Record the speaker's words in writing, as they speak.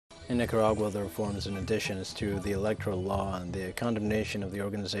In Nicaragua, the reforms and additions to the electoral law and the condemnation of the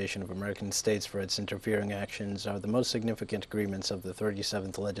Organization of American States for its interfering actions are the most significant agreements of the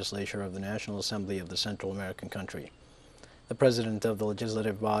 37th Legislature of the National Assembly of the Central American country. The president of the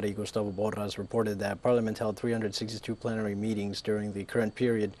legislative body, Gustavo Borras, reported that Parliament held 362 plenary meetings during the current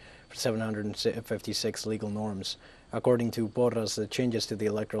period for 756 legal norms. According to Borras, the changes to the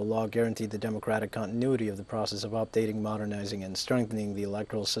electoral law guaranteed the democratic continuity of the process of updating, modernizing, and strengthening the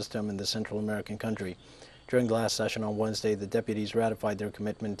electoral system in the Central American country. During the last session on Wednesday, the deputies ratified their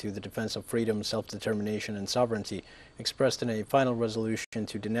commitment to the defense of freedom, self-determination, and sovereignty, expressed in a final resolution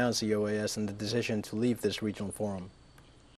to denounce the OAS and the decision to leave this regional forum.